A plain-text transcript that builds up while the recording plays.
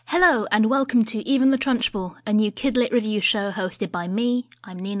Hello and welcome to Even the Trunchbull, a new Kidlit review show hosted by me,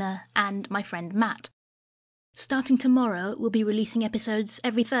 I'm Nina, and my friend Matt. Starting tomorrow, we'll be releasing episodes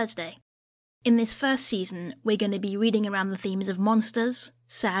every Thursday. In this first season, we're going to be reading around the themes of monsters,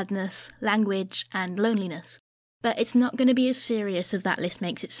 sadness, language, and loneliness. But it's not going to be as serious as that list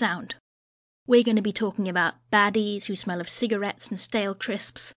makes it sound. We're going to be talking about baddies who smell of cigarettes and stale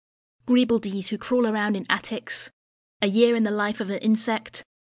crisps, greebaldies who crawl around in attics, a year in the life of an insect,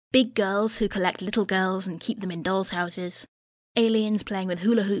 big girls who collect little girls and keep them in dolls' houses, aliens playing with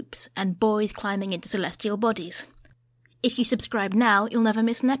hula hoops, and boys climbing into celestial bodies. If you subscribe now, you'll never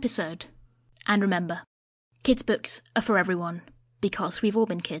miss an episode. And remember, kids' books are for everyone, because we've all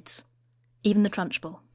been kids. Even the Trunchbull.